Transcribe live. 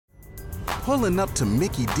Pulling up to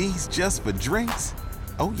Mickey D's just for drinks?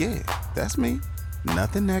 Oh yeah, that's me.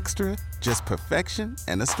 Nothing extra, just perfection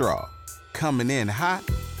and a straw. Coming in hot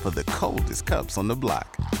for the coldest cups on the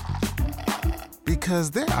block. Because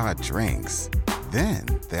there are drinks. Then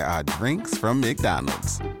there are drinks from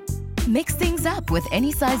McDonald's. Mix things up with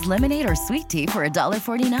any size lemonade or sweet tea for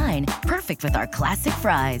 $1.49. Perfect with our classic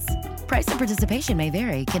fries. Price and participation may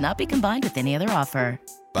vary. Cannot be combined with any other offer.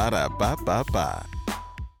 Ba-da-ba-ba-ba.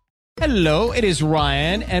 Hello, it is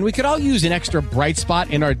Ryan, and we could all use an extra bright spot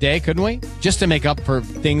in our day, couldn't we? Just to make up for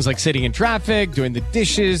things like sitting in traffic, doing the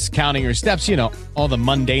dishes, counting your steps, all the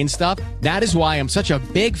mundane stuff. That is why I'm such a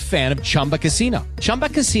big fan of Chumba Casino. Chumba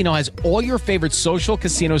Casino has all your favorite social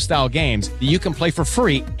casino-style games that you can play for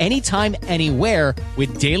free anytime, anywhere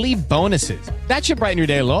with daily bonuses. That should brighten your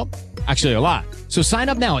day a little. Actually, a lot. So sign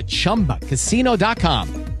up now at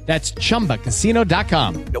ChumbaCasino.com. That's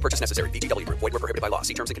ChumbaCasino.com. No purchase necessary. VGW Group. Void where prohibited by law.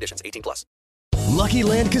 See terms and conditions. 18+. Lucky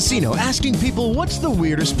Land Casino, asking people, what's the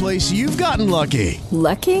weirdest place you've gotten lucky?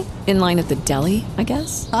 Lucky? In line at the deli, I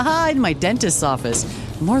guess? Aha, in my dentist's office.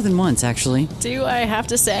 More than once, actually. Do I have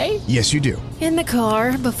to say? Yes, you do. In the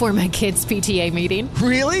car before my kids' PTA meeting.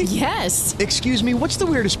 Really? Yes. Excuse me, what's the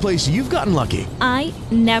weirdest place you've gotten lucky? I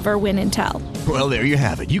never win and tell. Well, there you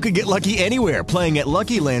have it. You can get lucky anywhere, playing at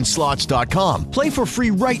LuckyLandSlots.com. Play for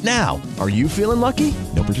free right now. Are you feeling lucky?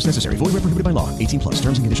 No purchase necessary. Void where prohibited by law. 18+.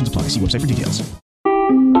 Terms and conditions apply. See website for details.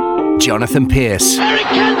 Jonathan Pearce. Eric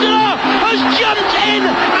Cantona has jumped in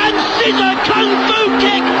and scissor kung fu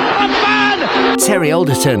kick a fan. Terry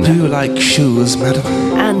Alderton. Do you like shoes, madam?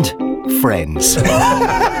 And friends.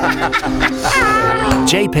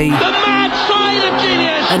 JP. The mad side of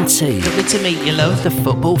genius. And T. Good to meet you, love. The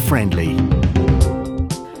football friendly.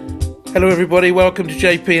 Hello everybody, welcome to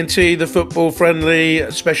JP and T, the football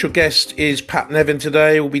friendly. Special guest is Pat Nevin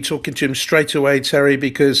today. We'll be talking to him straight away, Terry,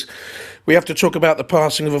 because we have to talk about the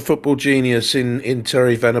passing of a football genius in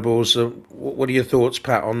Terry Venables. What are your thoughts,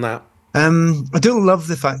 Pat, on that? I don't love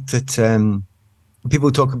the fact that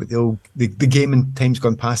people talk about the game in times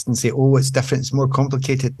gone past and say, oh, it's different, it's more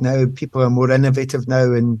complicated now, people are more innovative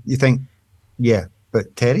now, and you think, yeah,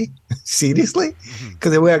 but Terry, seriously?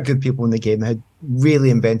 Because there were good people in the game who had really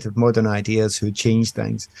inventive modern ideas, who changed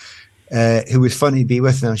things, who was fun to be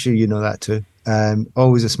with, and I'm sure you know that too.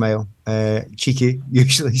 Always a smile, cheeky,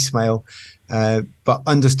 usually smile, but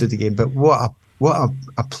understood the game. But what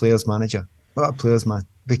a player's manager, what a player's man,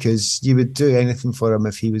 because you would do anything for him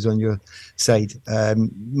if he was on your side.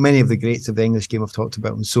 Many of the greats of the English game have talked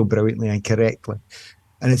about him so brilliantly and correctly.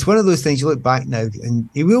 And it's one of those things you look back now and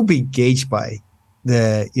he will be gauged by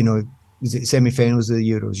the, semi-finals of the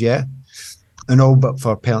Euros, yeah? And all but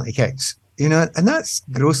for penalty kicks, and that's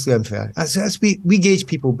grossly unfair. That's we gauge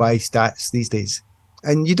people by stats these days,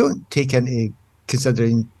 and you don't take into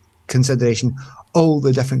consideration all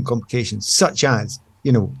the different complications, such as,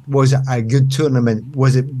 was it a good tournament?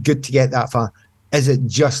 Was it good to get that far? Is it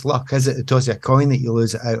just luck? Is it the toss of a coin that you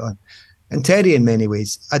lose it out on? And Terry, in many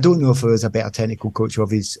ways, I don't know if there was a better technical coach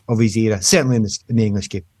of his era, certainly in the English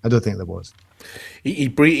game. I don't think there was. He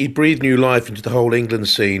breathed new life into the whole England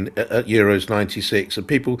scene at Euros 96, and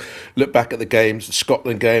people look back at the games, the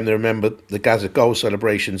Scotland game, they remember the Gaza goal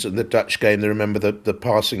celebrations, and the Dutch game, they remember the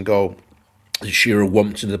passing goal, the Shearer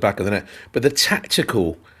whomped into the back of the net. But the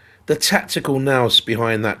tactical nous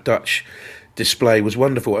behind that Dutch display was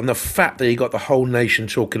wonderful, and the fact that he got the whole nation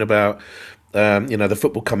talking about the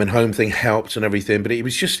football coming home thing helped and everything, but it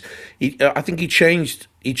was just, I think he changed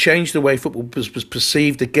the way football was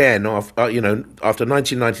perceived again after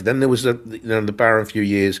 1990. Then there was the barren few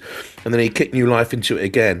years, and then he kicked new life into it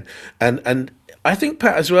again. And I think,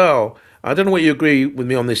 Pat, as well, I don't know what you agree with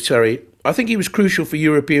me on this, Terry, I think he was crucial for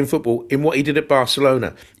European football in what he did at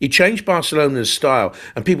Barcelona. He changed Barcelona's style,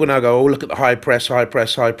 and people now go, oh, look at the high press.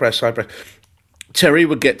 Terry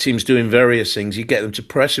would get teams doing various things. He'd get them to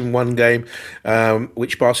press in one game,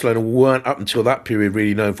 which Barcelona weren't up until that period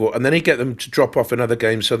really known for. And then he'd get them to drop off in other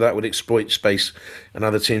games, so that would exploit space and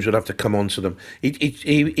other teams would have to come onto them.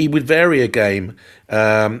 He would vary a game,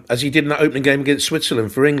 as he did in that opening game against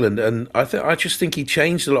Switzerland for England. And I just think he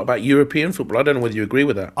changed a lot about European football. I don't know whether you agree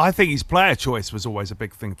with that. I think his player choice was always a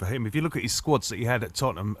big thing for him. If you look at his squads that he had at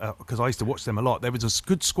Tottenham, because I used to watch them a lot, there was a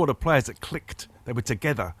good squad of players that clicked. They were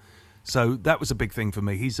together. So that was a big thing for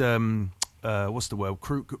me. He's what's the word?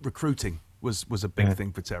 Recruiting was a big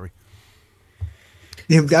thing for Terry.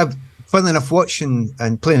 Yeah, funnily enough, watching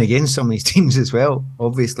and playing against some of these teams as well,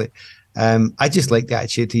 obviously. I just liked the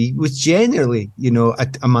attitude. He was generally,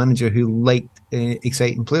 a manager who liked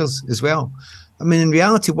exciting players as well. I mean, in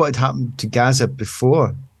reality, what had happened to Gaza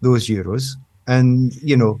before those Euros, and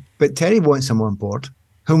but Terry wants him on board.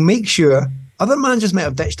 who'll make sure other managers might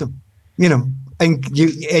have ditched him, and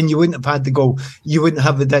you wouldn't have had the goal. You wouldn't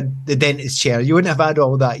have the dentist chair. You wouldn't have had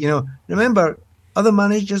all that, Remember, other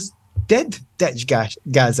managers did ditch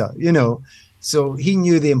Gaza, So he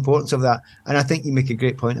knew the importance of that. And I think you make a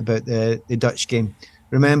great point about the Dutch game.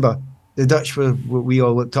 Remember, the Dutch were what we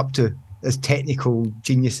all looked up to as technical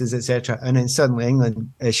geniuses, etc. And then suddenly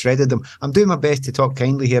England shredded them. I'm doing my best to talk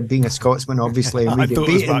kindly here, being a Scotsman, obviously. And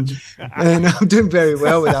and I'm doing very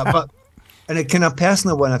well with that. And a kind of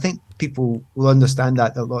personal one, I think people will understand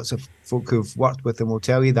that lots of folk who've worked with him will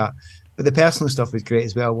tell you that. But the personal stuff was great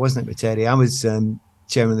as well, wasn't it, with Terry? I was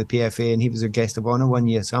chairman of the PFA, and he was a guest of honour one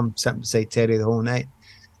year, so I'm sitting beside Terry the whole night.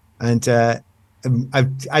 And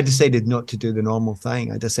I decided not to do the normal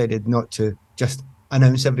thing. I decided not to just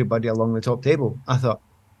announce everybody along the top table. I thought,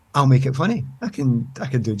 I'll make it funny. I can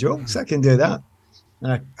do jokes. I can do that.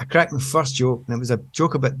 And I cracked my first joke, and it was a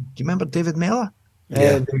joke about, do you remember David Mellor?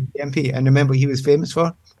 The MP? And remember, he was famous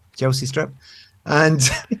for Chelsea Strip. And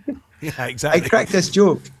yeah, exactly. I cracked this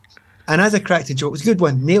joke. And as I cracked the joke, it was a good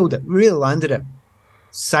one, nailed it, really landed it.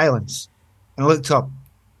 Silence. And I looked up.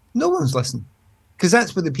 No one's listening. Because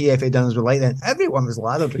that's what the PFA dinners were like then. Everyone was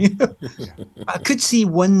lathered. I could see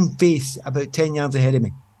one face about 10 yards ahead of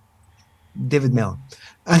me. David Mellor.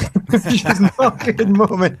 Which was not a good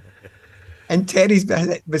moment. And Terry's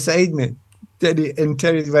beside me.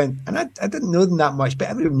 Terry went, and I didn't know them that much, but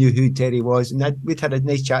everyone knew who Terry was. And we'd had a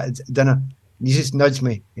nice chat at dinner. And he just nudged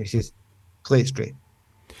me. He says, play it straight.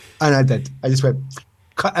 And I did. I just went,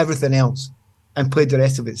 cut everything else and played the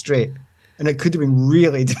rest of it straight. And it could have been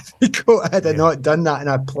really difficult had I not done that, and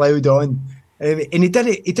I ploughed on. And he did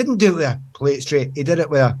it. He didn't do it with a play it straight. He did it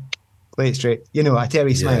with a play it straight. A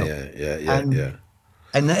Terry smile. Yeah.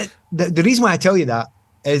 And the reason why I tell you that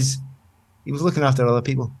is he was looking after other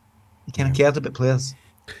people. He kind of cared about players.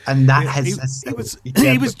 And that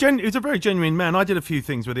he was a very genuine man. I did a few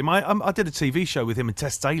things with him. I did a TV show with him and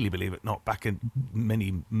Tess Daly, believe it or not, back in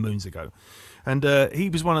many moons ago. And he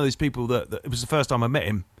was one of those people that it was the first time I met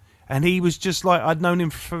him. And he was just like, I'd known him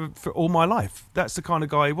for all my life. That's the kind of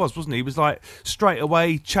guy he was, wasn't he? He was like straight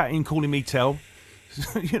away chatting, calling me Tell,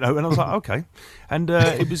 and I was like, okay. And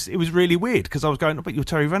it was really weird because I was going, but you're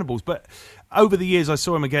Terry Venables. But over the years, I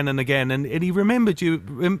saw him again and again, and he remembered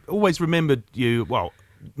you, always remembered you, well,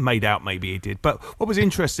 made out maybe he did. But what was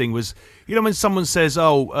interesting was, when someone says,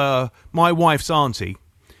 my wife's auntie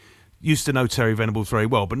used to know Terry Venables very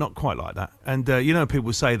well, but not quite like that. And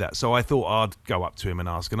people say that, so I thought I'd go up to him and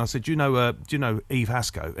ask. And I said, do you know Eve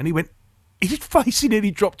Haskell? And his face nearly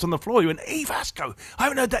dropped on the floor. He went, Eve Haskell, I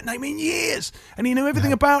haven't heard that name in years. And he knew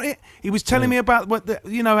everything about it. He was telling me about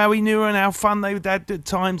how he knew her and how fun they had at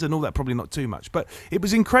times and all that. Probably not too much, but it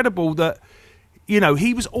was incredible that.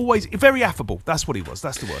 He was always very affable. That's what he was.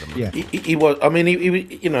 That's the word I'm looking for. He was. I mean,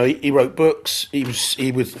 he wrote books. He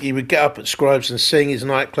would get up at Scribes and sing his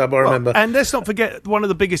nightclub. I remember. And let's not forget one of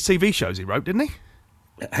the biggest TV shows he wrote, didn't he?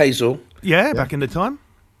 Hazel. Yeah, back in the time.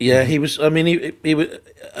 Yeah, he was. I mean, he was,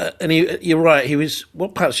 and you're right. He was.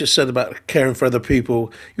 What Pat's just said about caring for other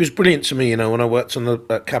people. He was brilliant to me. When I worked on the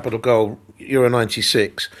Capital Goal Euro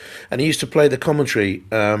 '96, and he used to play the commentary,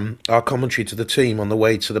 our commentary to the team on the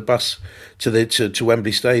way to the bus to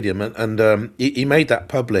Wembley Stadium, and he made that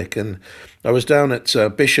public. And I was down at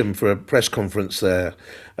Bisham for a press conference there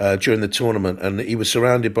during the tournament, and he was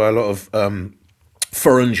surrounded by a lot of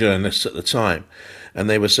foreign journalists at the time. And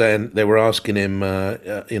they were asking him,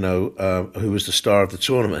 who was the star of the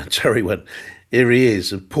tournament. And Terry went, here he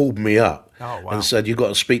is, and pulled me up and said, you've got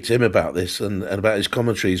to speak to him about this and about his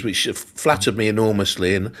commentaries, which flattered me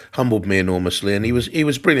enormously and humbled me enormously. And he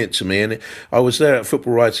was brilliant to me. And I was there at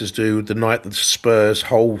Football Writers Do the night that the Spurs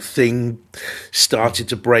whole thing started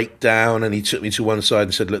to break down, and he took me to one side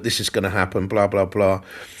and said, look, this is going to happen, blah, blah, blah.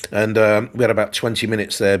 And we had about 20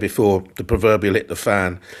 minutes there before the proverbial hit the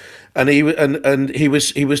fan. And he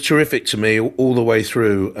was terrific to me all the way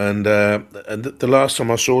through. And the last time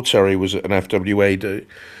I saw Terry was at an FWA do,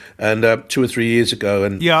 and 2 or 3 years ago.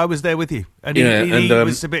 And yeah, I was there with you. And he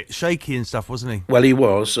was a bit shaky and stuff, wasn't he? Well, he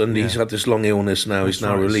was, and he's had this long illness now. He's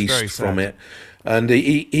now released from it. And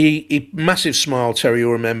he massive smile. Terry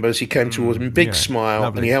remembers. He came towards me, big smile,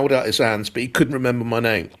 lovely. And he held out his hands, but he couldn't remember my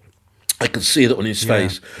name. I could see that on his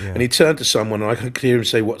face. And he turned to someone, and I could hear him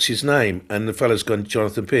say, what's his name? And the fellow's gone,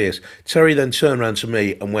 Jonathan Pearce. Terry then turned around to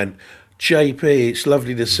me and went, JP, it's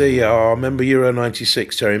lovely to see you. I remember Euro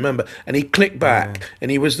 96, Terry, remember? And he clicked back,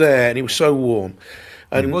 and he was there, and he was so warm.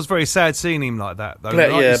 And it was very sad seeing him like that, though.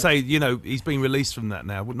 Like you say, he's been released from that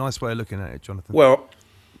now. What a nice way of looking at it, Jonathan. Well,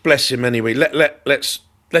 bless him anyway. Let's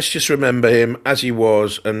just remember him as he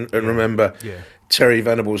was, and remember... Terry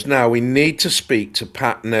Venables. Now we need to speak to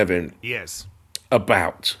Pat Nevin. Yes.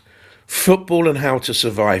 About football and how to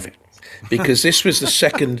survive it, because this was the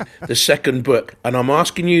second book, and I'm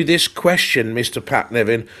asking you this question, Mr. Pat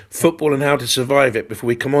Nevin: football and how to survive it. Before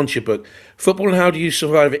we come on to your book, football and how do you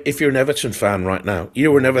survive it? If you're an Everton fan right now,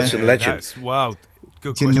 you're an Everton legend. Wow.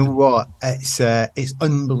 Good do you know what? It's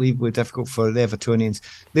unbelievably difficult for the Evertonians.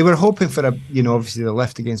 They were hoping for obviously the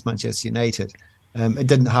lift against Manchester United. It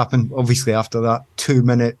didn't happen. Obviously, after that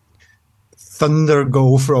 2-minute thunder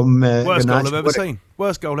goal from worst goal I've ever seen.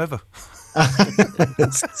 Worst goal ever.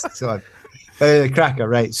 Cracker,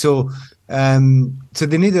 right? So they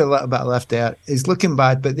needed a little bit of lift there. It's looking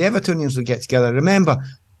bad, but the Evertonians will get together. Remember,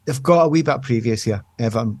 they've got a wee bit previous here,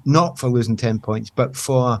 Everton, not for losing 10 points, but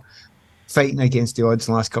for fighting against the odds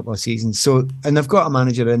in the last couple of seasons. So, and they've got a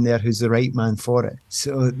manager in there who's the right man for it.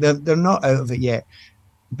 So they're not out of it yet.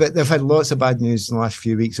 But they've had lots of bad news in the last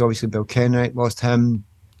few weeks. Obviously, Bill Kenwright lost him.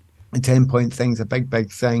 A 10-point thing's a big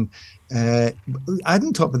thing.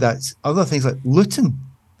 On top of that, other things like Luton.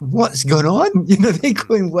 What's going on? They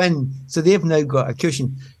go and win. So they've now got a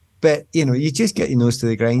cushion. But, you just get your nose to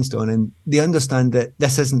the grindstone, and they understand that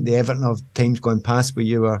this isn't the Everton of times gone past where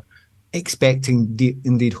you were expecting,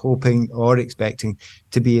 indeed hoping or expecting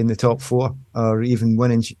to be in the top 4 or even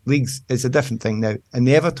winning leagues. It's a different thing now. And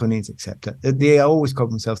the Evertonians accept it. They always call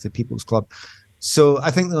themselves the People's Club. So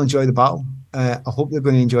I think they'll enjoy the battle. I hope they're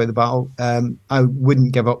going to enjoy the battle. I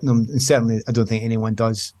wouldn't give up on them. And certainly, I don't think anyone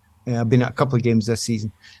does. I've been at a couple of games this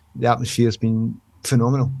season. The atmosphere's been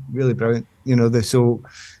phenomenal, really brilliant. So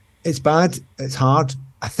it's bad. It's hard.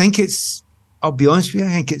 I think I'll be honest with you,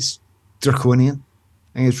 I think it's draconian.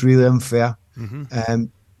 I think it's really unfair.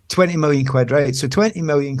 20 million quid, right? So 20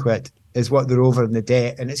 million quid is what they're over in the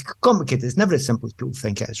debt, and it's complicated. It's never as simple as people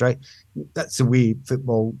think it is, right? That's the way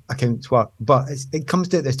football accounts work. But it comes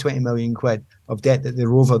to this 20 million quid of debt that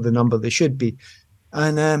they're over the number they should be.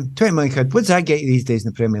 And 20 million quid, what does that get you these days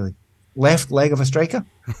in the Premier League? Left leg of a striker?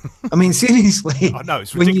 I mean, seriously. I know,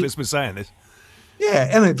 it's ridiculous for saying this.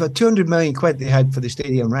 Yeah, I mean, for 200 million quid they had for the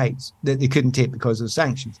stadium rights that they couldn't take because of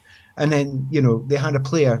sanctions. And then, they had a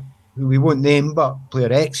player who we won't name, but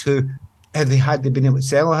player X, who, had they been able to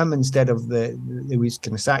sell him instead of the was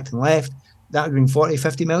kind of sacked and left, that would have been 40,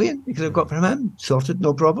 50 million they could have got from him. Sorted,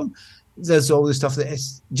 no problem. There's all the stuff that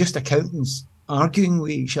is just accountants arguing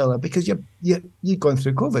with each other because you've gone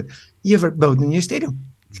through COVID. You're building a new stadium.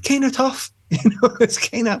 It's kind of tough. It's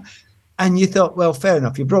kind of... And you thought, well, fair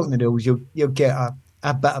enough, you've broken the rules, you'll get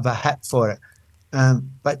a bit of a hit for it.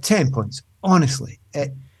 But 10 points, honestly,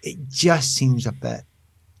 it just seems a bit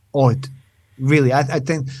odd, really. I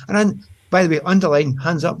think, and then, by the way, underline,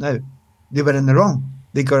 hands up now, they were in the wrong.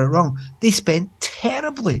 They got it wrong. They spent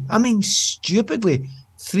terribly, I mean, stupidly,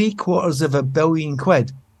 £750 million,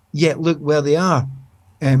 yet look where they are.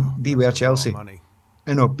 Beware Chelsea.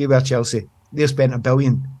 I know, beware Chelsea. They spent £1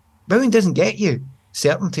 billion. £1 billion doesn't get you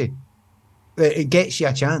certainty. It gets you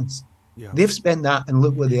a chance. Yeah. They've spent that, and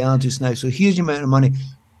look where they are just now. So huge amount of money.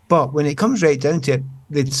 But when it comes right down to it,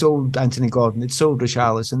 they'd sold Anthony Gordon, they'd sold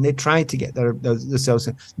Richarlison, they tried to get themselves.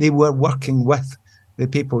 They were working with the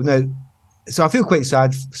people. Now, so I feel quite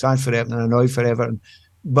sad for Everton and annoyed for Everton,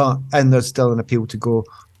 and there's still an appeal to go.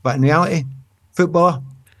 But in reality, footballer,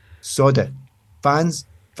 sod it. Fans,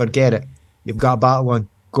 forget it. You've got a battle on,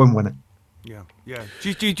 go and win it. Yeah. Do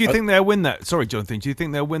you think they'll win that? Sorry, Jonathan. Do you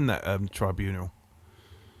think they'll win that tribunal?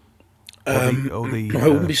 I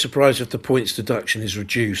wouldn't be surprised if the points deduction is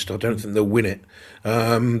reduced. I don't think they'll win it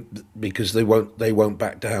because they won't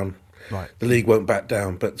back down. Right. The league won't back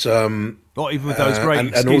down. But not even with those great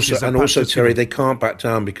excuses. And also, Terry, they can't back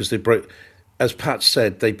down because they broke. As Pat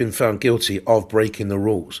said, they've been found guilty of breaking the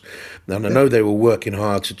rules. And I know they were working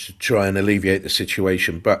hard to try and alleviate the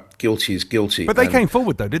situation, but guilty is guilty. But they came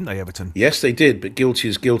forward, though, didn't they, Everton? Yes, they did, but guilty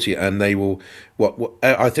is guilty, and they will...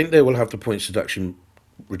 I think they will have the points deduction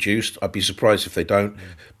reduced. I'd be surprised if they don't.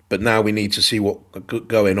 But now we need to see what's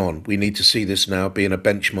going on. We need to see this now being a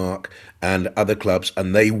benchmark, and other clubs,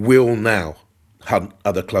 and they will now hunt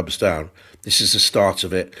other clubs down. This is the start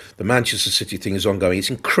of it. The Manchester City thing is ongoing. It's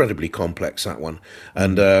incredibly complex, that one.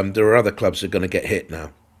 And there are other clubs that are going to get hit now.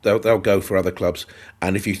 They'll go for other clubs.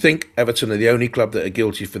 And if you think Everton are the only club that are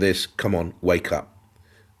guilty for this, come on, wake up.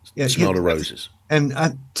 Smell the roses. And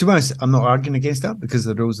to be honest, I'm not arguing against that because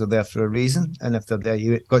the rules are there for a reason. And if they're there,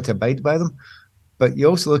 you've got to abide by them. But you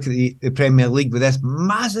also look at the Premier League with this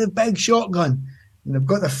massive big shotgun. And they've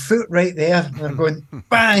got their foot right there. And they're going,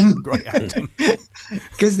 bang! Great acting.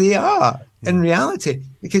 Because they are, in reality.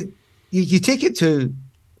 Because you take it to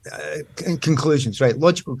conclusions, right?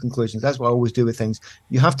 Logical conclusions. That's what I always do with things.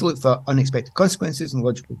 You have to look for unexpected consequences and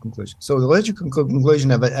logical conclusions. So the logical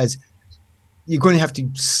conclusion of it is you're going to have to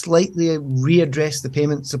slightly readdress the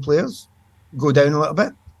payments to players, go down a little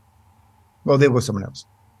bit. Well, they'll go somewhere else.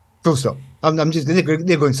 Full stop. I'm just they're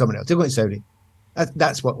going somewhere else. They're going to Saudi.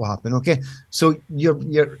 That's what will happen. Okay. So your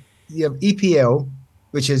EPL,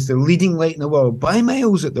 which is the leading light in the world by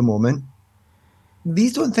miles at the moment.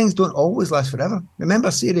 These things don't always last forever.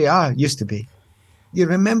 Remember, Serie A used to be. You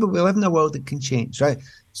remember we live in a world that can change, right?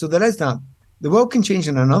 So there is that. The world can change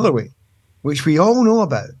in another way, which we all know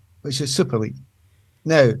about, which is Super League.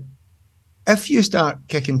 Now, if you start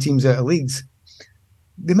kicking teams out of leagues,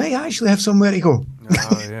 they might actually have somewhere to go.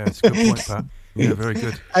 Oh, yeah, it's a good point, Pat. Yeah, very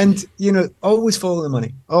good. And, always follow the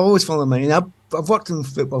money. Always follow the money. And I've worked in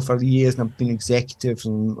football for years, and I've been executive,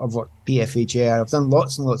 and I've worked PFHR. I've done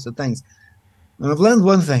lots and lots of things. And I've learned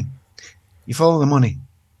one thing. You follow the money.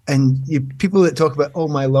 And people that talk about,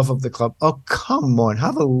 my love of the club. Oh, come on.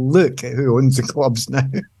 Have a look at who owns the clubs now.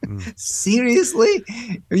 Seriously?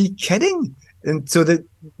 Are you kidding? And so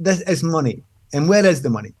this is money. And where is the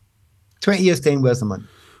money? 20 years' time, where's the money?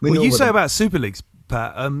 You say about Super Leagues,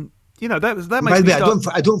 Pat, that makes me start...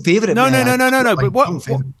 I don't favour it. No.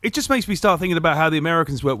 But it just makes me start thinking about how the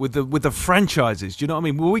Americans work with the franchises. Do you know what I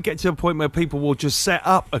mean? Will we get to a point where people will just set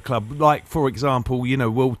up a club? Like, for example,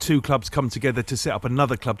 will two clubs come together to set up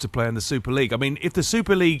another club to play in the Super League? I mean, if the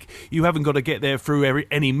Super League, you haven't got to get there through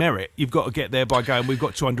any merit. You've got to get there by going, we've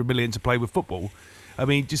got 200 million to play with football. I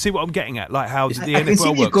mean, do you see what I'm getting at? Like how the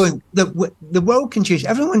NFL works? The world can change.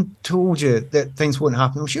 Everyone told you that things won't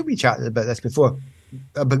happen. I'm sure we chatted about this before.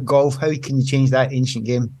 About golf, how can you change that ancient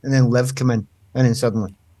game? And then Liv come in, and then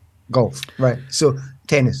suddenly golf, right? So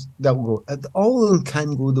tennis, that will go. All of them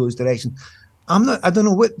can go those directions. I don't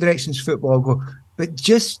know what directions football will go, but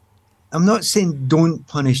I'm not saying don't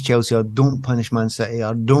punish Chelsea or don't punish Man City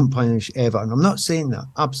or don't punish Everton. I'm not saying that,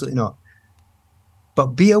 absolutely not.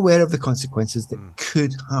 But be aware of the consequences that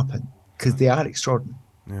could happen, because they are extraordinary.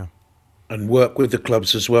 Yeah. And work with the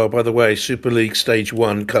clubs as well. By the way, Super League Stage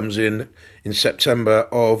 1 comes in September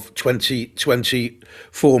of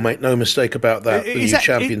 2024. Make no mistake about that. The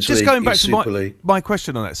Champions League. Just going back to my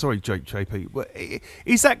question on that. Sorry, JP.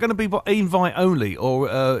 Is that going to be invite only,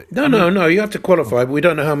 or No. You have to qualify, but we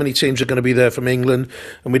don't know how many teams are going to be there from England,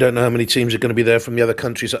 and we don't know how many teams are going to be there from the other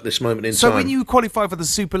countries at this moment in time. So when you qualify for the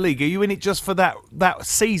Super League, are you in it just for that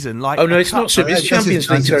season? Like, it's not Super. It's Champions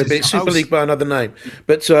League, Terry, but it's Super League by another name.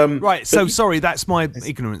 But right. So sorry, that's my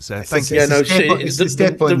ignorance there. Thank you. It's a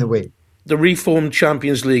step on the way. The reformed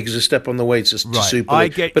Champions League is a step on the way to Super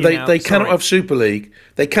League. But they cannot have Super League.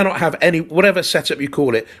 They cannot have any, whatever setup you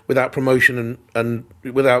call it, without promotion and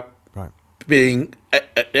without being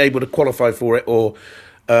able to qualify for it. Or,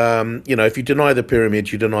 if you deny the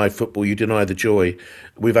pyramid, you deny football, you deny the joy.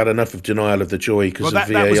 We've had enough of denial of the joy because of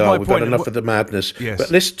VAR. We've had enough of the madness. Yes.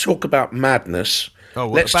 But let's talk about madness.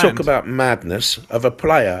 Let's talk about madness of a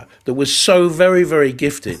player that was so very, very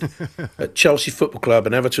gifted at Chelsea Football Club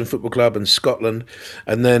and Everton Football Club and Scotland,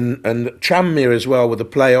 and Tranmere as well with the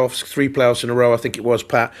playoffs, 3 playoffs in a row, I think it was,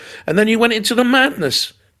 Pat. And then you went into the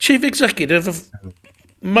madness. Chief executive of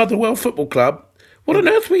Motherwell Football Club. What on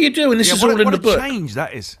earth were you doing? This is all in the book. What a change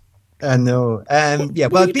that is. I know. I've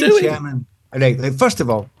been chairman. Right, first of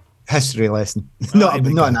all, history lesson. Not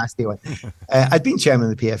a nasty one. I'd been chairman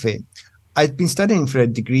of the PFA. I'd been studying for a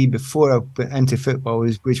degree before I went into football,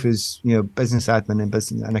 which was business admin and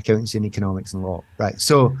business and accountancy and economics and law, right?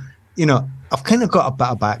 So, I've kind of got a bit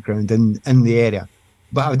of background in the area,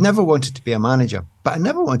 but I've never wanted to be a manager, but I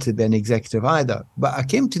never wanted to be an executive either. But I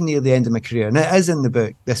came to near the end of my career, and it is in the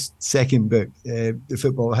book, this second book, The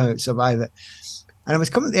Football, How It Survived It. And I was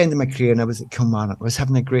coming at the end of my career, and I was at Kilmarnock. I was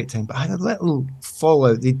having a great time, but I had a little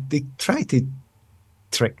fallout. They tried to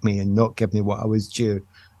trick me and not give me what I was due.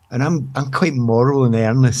 And I'm quite moral and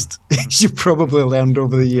earnest, as you've probably learned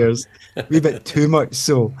over the years, a wee bit too much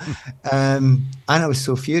so. And I was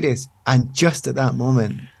so furious. And just at that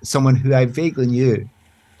moment, someone who I vaguely knew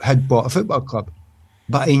had bought a football club,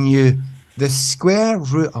 but I knew the square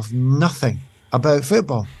root of nothing about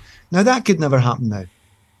football. Now, that could never happen now.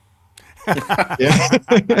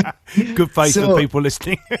 Good face for people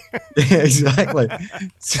listening. Yeah, exactly.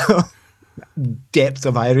 So, depth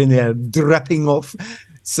of irony there, dripping off.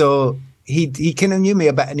 So he kind of knew me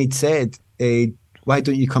a bit, and he'd said, why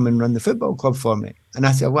don't you come and run the football club for me? And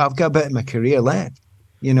I said, well, I've got a bit of my career left.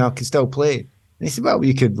 I can still play. And he said, well,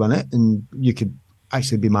 you could run it, and you could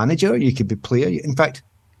actually be manager, you could be player. In fact,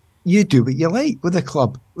 you do what you like with the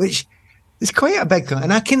club, which is quite a big thing.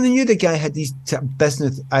 And I kind of knew the guy had these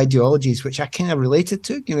business ideologies, which I kind of related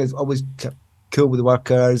to. Always cool with the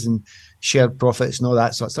workers and shared profits and all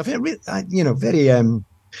that sort of stuff. Very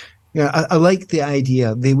I like the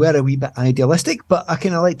idea. They were a wee bit idealistic, but I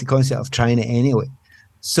kind of like the concept of trying it anyway.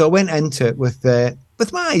 So I went into it with my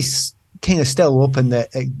eyes kind of still open that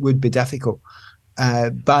it would be difficult.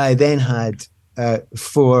 But I then had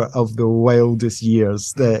 4 of the wildest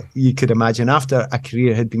years that you could imagine. After a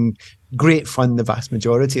career had been great fun, the vast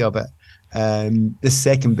majority of it. The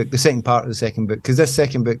second part of the second book, because this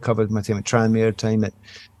second book covered my time at Tranmere, time at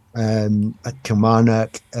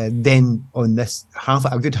Kilmarnock. Then on this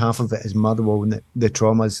a good half of it is Motherwell and the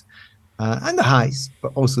traumas and the highs,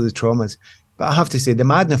 but also the traumas. But I have to say the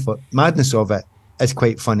madness of it is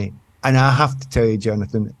quite funny. And I have to tell you,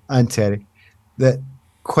 Jonathan and Terry, that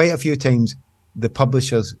quite a few times the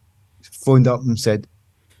publishers phoned up and said,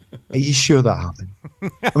 "Are you sure that happened?"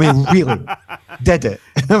 I mean, really? Did it?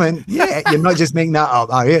 I mean, yeah, you're not just making that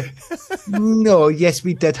up, are you? No, yes,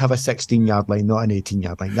 we did have a 16-yard line, not an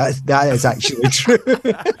 18-yard line. That is actually true.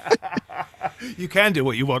 You can do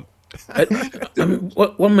what you want.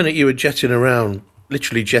 One minute you were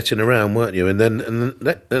literally jetting around, weren't you? And then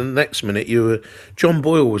the next minute you were... John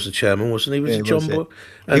Boyle was the chairman, wasn't he? Was it John Boyle?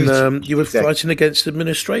 And you were fighting against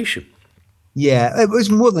administration. Yeah, it was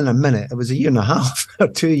more than a minute. It was a year and a half or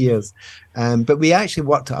 2 years. But we actually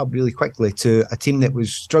worked it up really quickly to a team that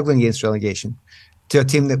was struggling against relegation, to a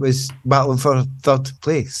team that was battling for third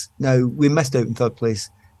place. Now, we missed out in third place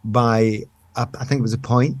by, I think it was a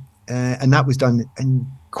point, and that was done in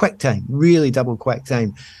quick time, really double quick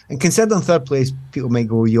time. And considering third place, people might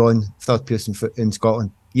go, "You're on third place in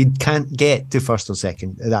Scotland." You can't get to first or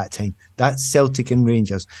second at that time. That's Celtic and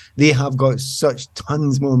Rangers. They have got such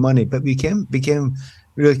tons more money, but we became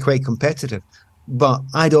really quite competitive. But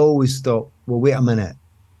I'd always thought, well, wait a minute.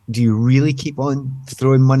 Do you really keep on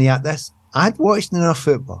throwing money at this? I'd watched enough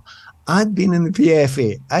football. I'd been in the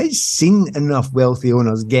PFA. I'd seen enough wealthy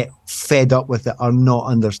owners get fed up with it or not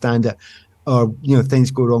understand it, or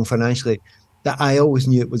things go wrong financially, that I always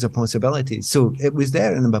knew it was a possibility. So it was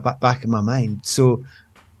there in the back of my mind. So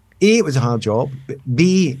A, it was a hard job, but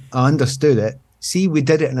B, I understood it. C, we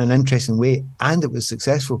did it in an interesting way, and it was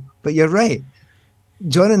successful. But you're right.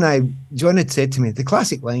 John had said to me, the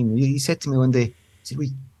classic line, he said to me one day, he said,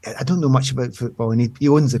 "I don't know much about football," and he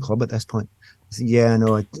owns the club at this point. I said, "Yeah, I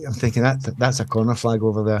know." I'm thinking that's a corner flag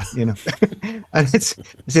over there, And I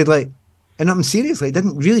said, and I'm seriously, I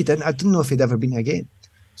didn't know if he'd ever been again.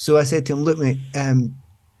 So I said to him, "Look, mate,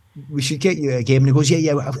 we should get you a game." And he goes,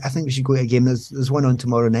 yeah, I think we should go to a game. There's one on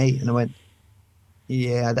tomorrow night. And I went,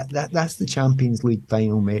 "Yeah, that's the Champions League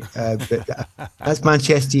final, mate. That's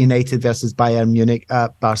Manchester United versus Bayern Munich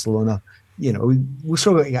at Barcelona. We'll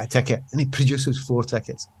struggle to get a ticket." And he produces 4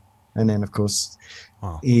 tickets. And then, of course,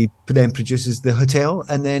 he then produces the hotel.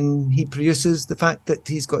 And then he produces the fact that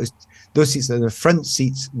he's got those seats are the front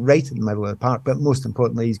seats right in the middle of the park. But most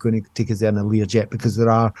importantly, he's going to take us there in a Learjet because there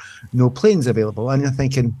are no planes available. And you're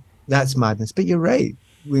thinking, that's madness. But you're right.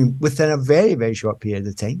 Within a very, very short period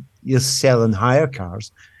of time, you're selling hire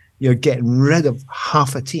cars. You're getting rid of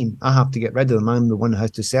half a team. I have to get rid of them. I'm the one who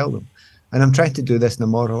has to sell them. And I'm trying to do this in a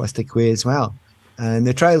moralistic way as well. And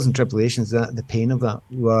the trials and tribulations, the pain of that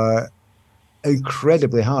were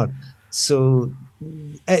incredibly hard. So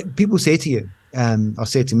people say to you, or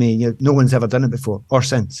say to me, no one's ever done it before or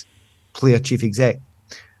since. Play a chief exec.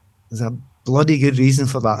 There's a bloody good reason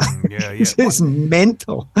for that. Yeah. It's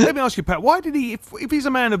mental. Let me ask you, Pat, why did he, if he's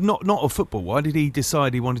a man of not of football, why did he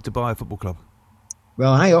decide he wanted to buy a football club?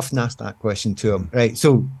 Well, I often ask that question to him. Right.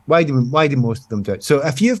 So why do most of them do it? So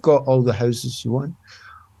if you've got all the houses you want,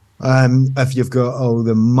 if you've got all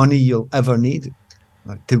the money you'll ever need,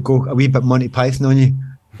 to go a wee bit Monty Python on you,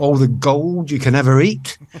 all the gold you can ever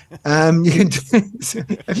eat, you can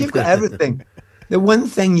if you've got everything, the one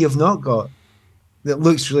thing you've not got that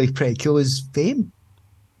looks really pretty cool is fame.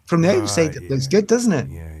 From the outside, it looks good, doesn't it?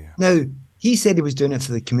 Yeah. Now, he said he was doing it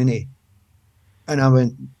for the community. And I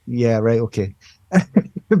went, yeah, right, okay.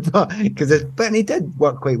 but he did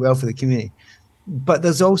work quite well for the community. But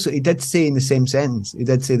there's also, he did say in the same sentence, he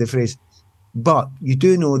did say the phrase, "But you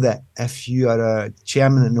do know that if you are a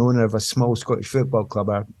chairman and owner of a small Scottish football club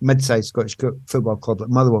or mid-sized Scottish football club like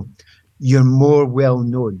Motherwell, you're more well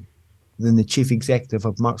known than the chief executive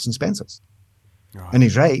of Marks and Spencer's." Right. And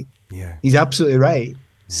he's right. Yeah. He's absolutely right.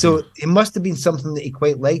 So it must have been something that he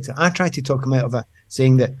quite liked. I tried to talk him out of it,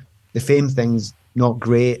 saying that the fame thing's not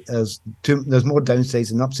great. There's more downsides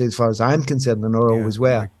than upsides as far as I'm concerned, and are always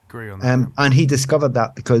were. I agree on that. And he discovered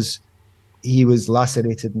that because he was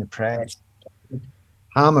lacerated in the press,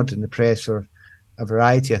 hammered in the press for a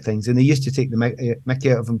variety of things. And they used to take the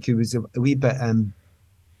mickey out of him. He was a wee bit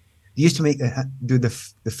They used to do the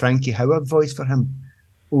Frankie Howard voice for him,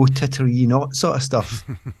 "Oh, titter ye not," sort of stuff.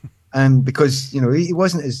 Because he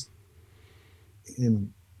wasn't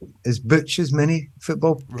as butch as many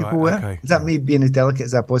football people were. Okay. Is that me being as delicate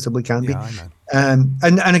as I possibly can be? I know.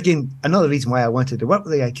 And again, another reason why I wanted to work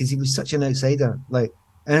with the guy, because he was such an outsider. Like,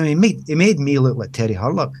 and I mean, he made me look like Terry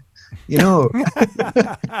Hurlock,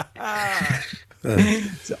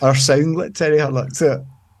 or sound like Terry Hurlock. So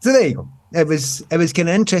there you go. It was kind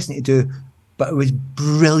of interesting to do, but it was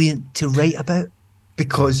brilliant to write about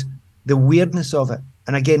because the weirdness of it.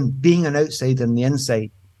 And again, being an outsider on the inside,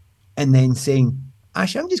 and then saying,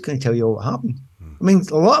 "Actually, I'm just going to tell you all what happened." I mean,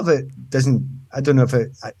 a lot of it doesn't. I don't know if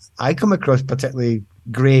I come across particularly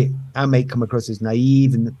great. I might come across as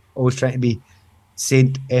naive and always trying to be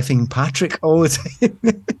Saint effing Patrick all the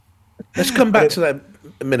time. Let's come back to that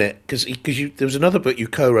a minute, because there was another book you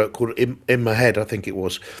co-wrote called In My Head, I think it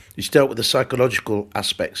was. You dealt with the psychological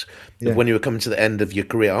aspects of when you were coming to the end of your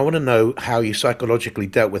career. I want to know how you psychologically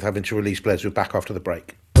dealt with having to release players who were back after the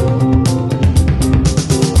break.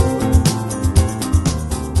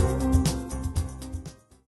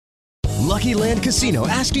 Lucky Land Casino,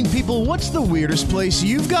 asking people, what's the weirdest place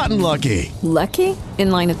you've gotten lucky? Lucky?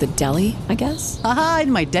 In line at the deli, I guess? Aha,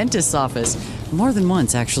 in my dentist's office. More than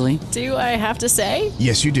once, actually. Do I have to say?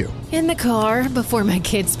 Yes, you do. In the car before my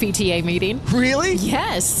kids' PTA meeting. Really?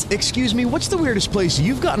 Yes. Excuse me, what's the weirdest place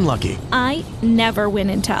you've gotten lucky? I never win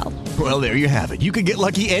and tell. Well, there you have it. You can get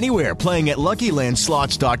lucky anywhere, playing at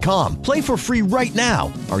LuckyLandSlots.com. Play for free right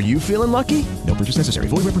now. Are you feeling lucky? No purchase necessary.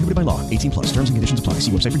 Void where prohibited by law. 18 plus. Terms and conditions apply.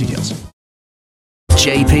 See website for details.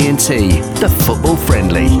 JP&T, the football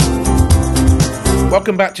friendly.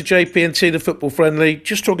 Welcome back to JP&T, the football friendly.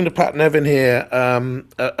 Just talking to Pat Nevin here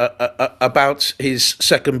about his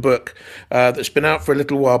second book that's been out for a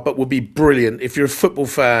little while, but will be brilliant if you're a football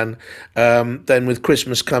fan. Then with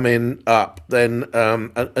Christmas coming up, then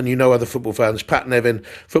and you know other football fans, Pat Nevin,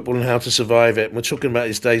 Football and How to Survive It. And we're talking about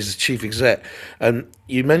his days as chief exec, and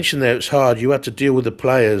you mentioned there it's hard. You had to deal with the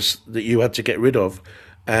players that you had to get rid of,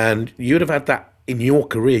 and you'd have had that in your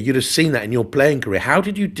career. You'd have seen that in your playing career. How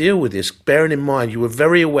did you deal with this, bearing in mind you were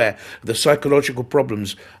very aware of the psychological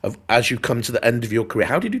problems of as you come to the end of your career?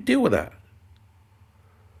 How did you deal with that?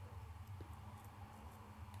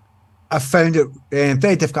 I found it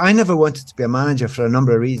very difficult. I never wanted to be a manager for a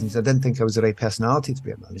number of reasons. I didn't think I was the right personality to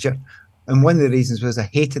be a manager. And one of the reasons was I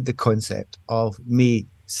hated the concept of me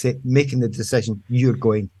making the decision, you're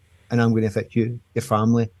going, and I'm going to affect you, your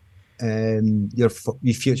family, your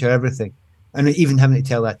future, everything. And even having to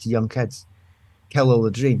tell that to young kids, kill all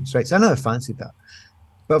the dreams, right? So I never fancied that.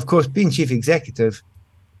 But of course, being chief executive,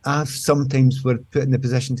 I've sometimes were put in the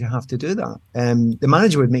position to have to do that. The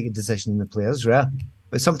manager would make a decision on the players, right?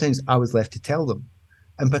 But sometimes I was left to tell them.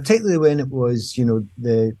 And particularly when it was,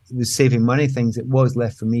 it was saving money things, it was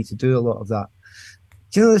left for me to do a lot of that.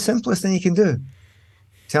 Do you know the simplest thing you can do?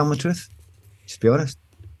 Tell them the truth. Just be honest.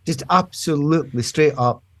 Just absolutely straight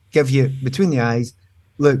up, give you between the eyes,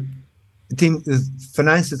 look, the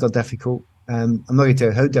finances are difficult. I'm not going to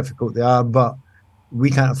tell you how difficult they are, but we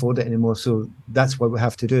can't afford it anymore. So that's what we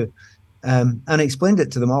have to do. And I explained it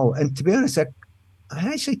to them all. And to be honest, I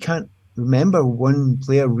actually can't remember one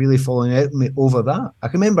player really falling out with me over that. I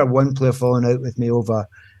can remember one player falling out with me over,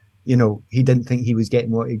 he didn't think he was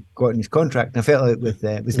getting what he got in his contract. And I felt out with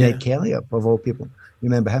it was Ned Kelly, of all people. You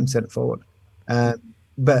remember him sent it forward.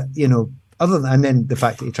 But other than, and then the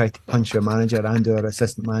fact that he tried to punch your manager and our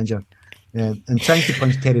assistant manager. And trying to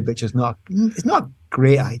punch Terry Butcher's it's not a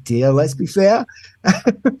great idea, let's be fair.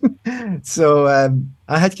 So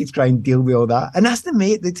I had to try and deal with all that. And that's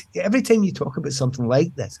every time you talk about something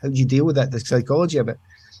like this, how do you deal with that, the psychology of it?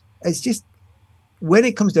 It's just, when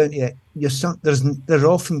it comes down to it, there's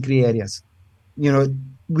often grey areas.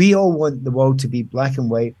 We all want the world to be black and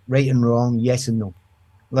white, right and wrong, yes and no.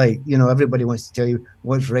 Like, everybody wants to tell you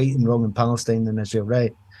what's right and wrong in Palestine and Israel,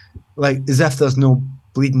 right? Like, as if there's no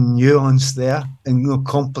bleeding nuance there and no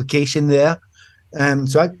complication there.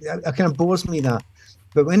 So I kind of bores me that.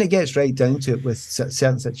 But when it gets right down to it with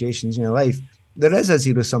certain situations in your life, there is a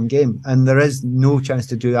zero-sum game and there is no chance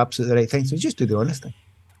to do absolutely the right thing. So just do the honest thing.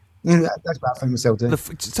 That's what I find myself doing.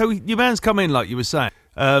 So your man's come in, like you were saying,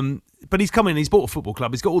 but he's come in, he's bought a football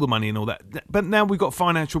club, he's got all the money and all that. But now we've got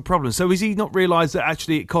financial problems. So has he not realised that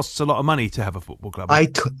actually it costs a lot of money to have a football club? I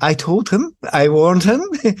told him, I warned him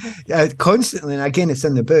constantly. And again, it's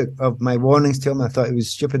in the book of my warnings to him. I thought it was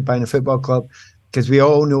stupid buying a football club because we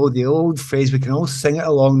all know the old phrase, we can all sing it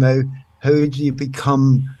along now. How do you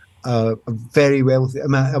become a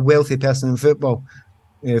wealthy person in football?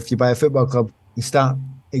 If you buy a football club, you start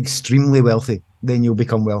extremely wealthy. then you'll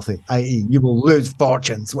become wealthy, i.e. you will lose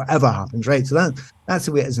fortunes, whatever happens, right? So that's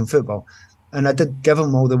the way it is in football. And I did give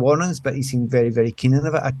him all the warnings, but he seemed very, very keen on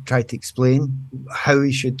it. I tried to explain how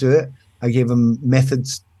he should do it. I gave him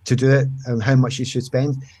methods to do it and how much he should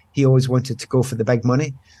spend. He always wanted to go for the big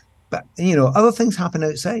money. But, other things happen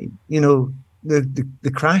outside.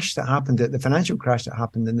 The crash that happened, the financial crash that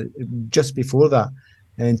happened just before that,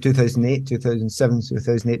 in 2008, 2007,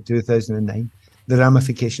 2008, 2009, the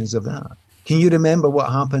ramifications of that. Can you remember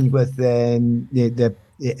what happened with the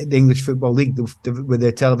English Football League with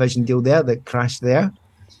the television deal there that crashed there?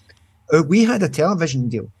 We had a television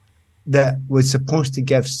deal that was supposed to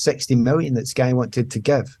give 60 million that Sky wanted to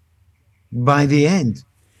give. By the end,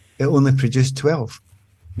 it only produced 12.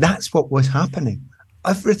 That's what was happening.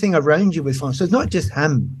 Everything around you was fun. So it's not just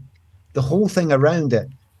him, the whole thing around it.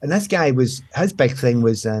 And this guy his big thing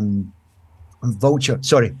was vulture.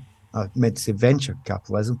 Sorry, I meant to say venture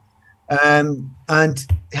capitalism. And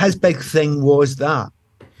his big thing was that.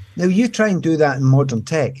 Now, you try and do that in modern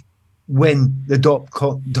tech when the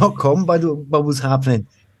dot-com bubble's happening.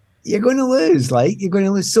 You're going to lose,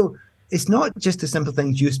 So it's not just the simple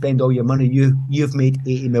things you spend all your money. You've made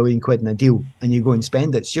 80 million quid in a deal and you go and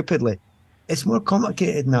spend it stupidly. It's more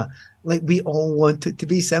complicated than that. Like, we all want it to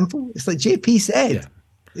be simple. It's like JP said. Yeah.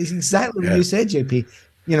 It's exactly what you said, JP.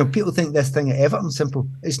 People think this thing at Everton's simple.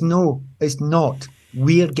 It's not.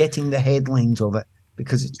 We're getting the headlines of it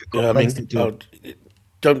because it's too complex to do.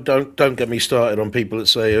 Don't get me started on people that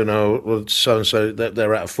say, well, so and so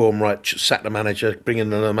they're out of form, right? Sack the manager, bring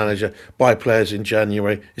in another manager, buy players in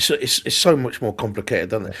January. It's so much more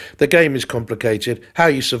complicated, doesn't it? The game is complicated. How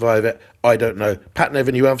you survive it, I don't know. Pat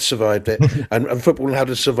Nevin, you have survived it, and football and how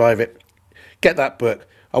to survive it. Get that book.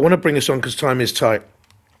 I want to bring us on because time is tight.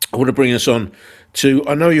 I want to bring us on to,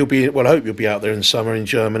 I know I hope you'll be out there in the summer in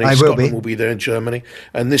Germany. Scotland will be there in Germany.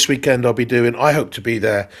 And this weekend I hope to be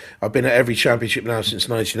there. I've been at every championship now since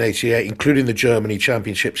 1988, including the Germany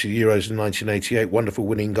Championships, the Euros in 1988. Wonderful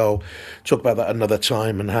winning goal. Talk about that another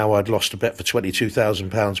time and how I'd lost a bet for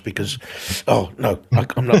 £22,000 because, I'm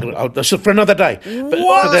not going to, that's for another day.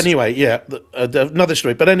 But anyway, another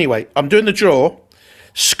story. But anyway, I'm doing the draw.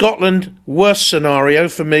 Scotland, worst scenario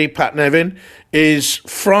for me, Pat Nevin, is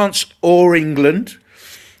France or England,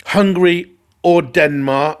 Hungary or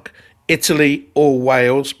Denmark, Italy or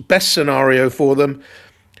Wales. Best scenario for them,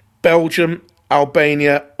 Belgium,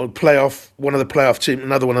 Albania, or one of the playoff teams,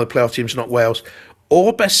 another one of the playoff teams, not Wales.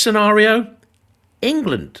 Or best scenario,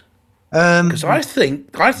 England. Because I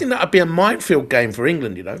think that would be a minefield game for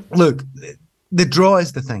England, Look, the draw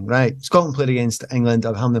is the thing, right? Scotland played against England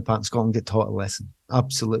at Hamilton Park. Scotland get taught a lesson.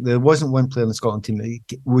 Absolutely. There wasn't one player in the Scotland team that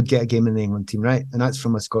would get a game in the England team, right? And that's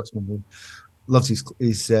from a Scotsman who loves his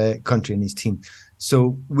country and his team.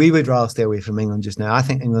 So we would rather stay away from England just now. I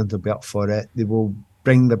think England will be up for it. They will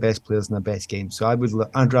bring the best players in the best game. So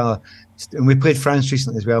I'd rather, and we played France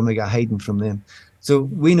recently as well, and we got hiding from them. So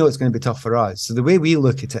we know it's going to be tough for us. So the way we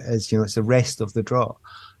look at it is, it's the rest of the draw.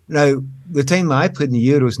 Now, the time that I played in the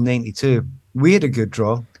Euros in 92, we had a good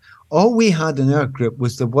draw. All we had in our group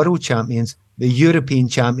was the world champions, the European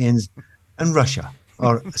champions, and Russia,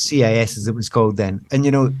 or CIS as it was called then. And,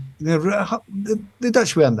 the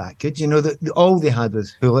Dutch weren't that good. All they had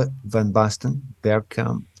was Hullet, Van Basten,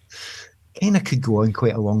 Bergkamp. Kind of could go on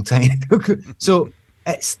quite a long time. So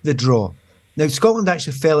it's the draw. Now, Scotland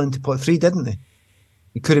actually fell into pot 3, didn't they?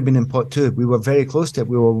 It could have been in pot 2. We were very close to it.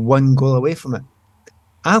 We were one goal away from it.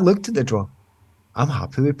 I looked at the draw. I'm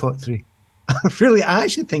happy with pot 3. I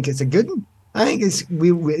actually think it's a good one. I think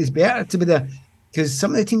it's better to be there because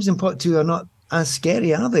some of the teams in pot 2 are not as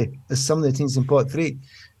scary, are they, as some of the teams in pot 3?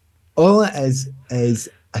 All it is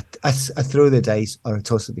a throw of the dice or a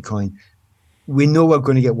toss of the coin. We know we're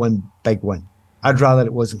going to get one big one. I'd rather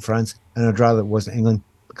it wasn't France and I'd rather it wasn't England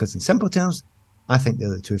because in simple terms, I think they're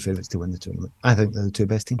the two favourites to win the tournament. I think they're the two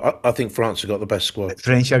best teams. I think France have got the best squad. The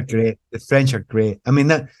French are great. I mean,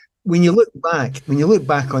 that when you look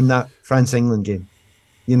back on that France-England game,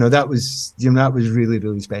 that was really,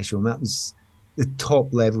 really special. And that was the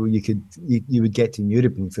top level you would get to in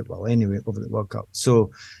European football anyway over the World Cup.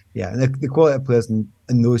 So, yeah, the quality of players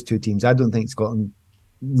in those two teams, I don't think Scotland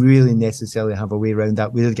really necessarily have a way around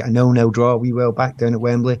that. We did get a 0-0 draw a wee while back down at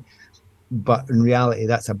Wembley, but in reality,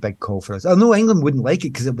 that's a big call for us. I know England wouldn't like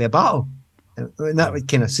it because it'd be a battle, and that would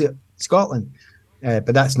kind of suit Scotland,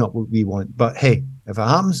 but that's not what we want. But hey, if it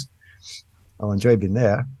happens, I'll enjoy being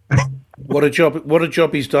there. What a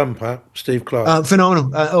job he's done, Pat. Steve Clarke.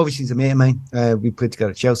 Phenomenal. Obviously, he's a mate of mine. We played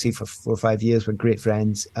together at Chelsea for 4 or 5 years. We're great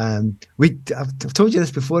friends. I've told you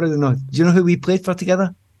this before, I don't know. Do you know who we played for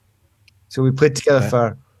together? So we played together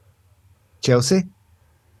for Chelsea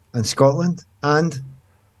and Scotland and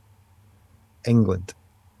England.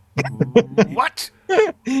 What?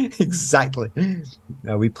 Exactly.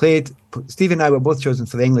 We played, Steve and I were both chosen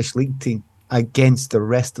for the English league team against the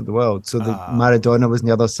rest of the world. So the Maradona was on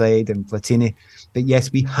the other side and Platini. But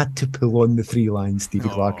yes, we had to pull on the three lines, Stevie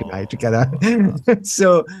Clark and I together.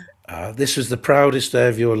 So this was the proudest day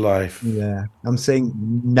of your life. Yeah, I'm saying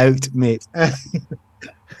nout, mate.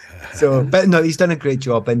 So, but no, he's done a great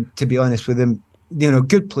job. And to be honest with him,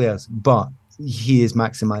 good players, but he has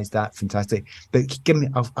maximised that. Fantastic. But give me,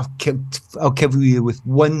 I'll kill you with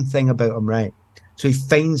one thing about him, right? So he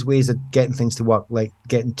finds ways of getting things to work, like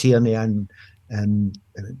getting Tierney and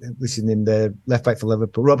what's his name, the left back for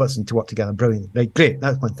Liverpool, Robertson, to work together. Brilliant. Right, great.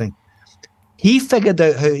 That's one thing. He figured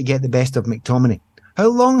out how to get the best of McTominay. How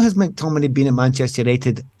long has McTominay been at Manchester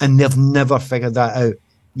United and they've never figured that out?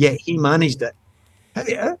 Yet he managed it. How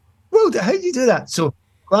do you do that? So,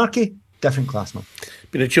 Clarkie, different class, man.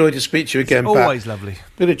 Been a joy to speak to you again, Pat. Always Pat. Lovely.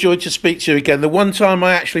 Been a joy to speak to you again. The one time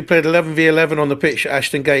I actually played 11v11 on the pitch at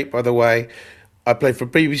Ashton Gate, by the way, I played for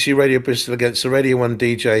BBC Radio Bristol against the Radio 1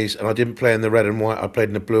 DJs, and I didn't play in the red and white. I played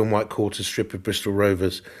in the blue and white quarter strip of Bristol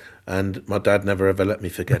Rovers, and my dad never ever let me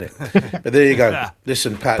forget it. But there you go.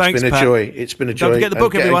 Listen, Pat, Thanks, it's been a joy. It's been a joy. Don't forget the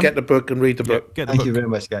book, everyone. Get the book and read the book. Thank you very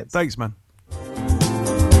much, guys. Thanks, man.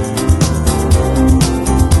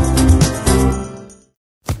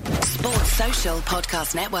 Sports Social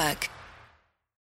Podcast Network.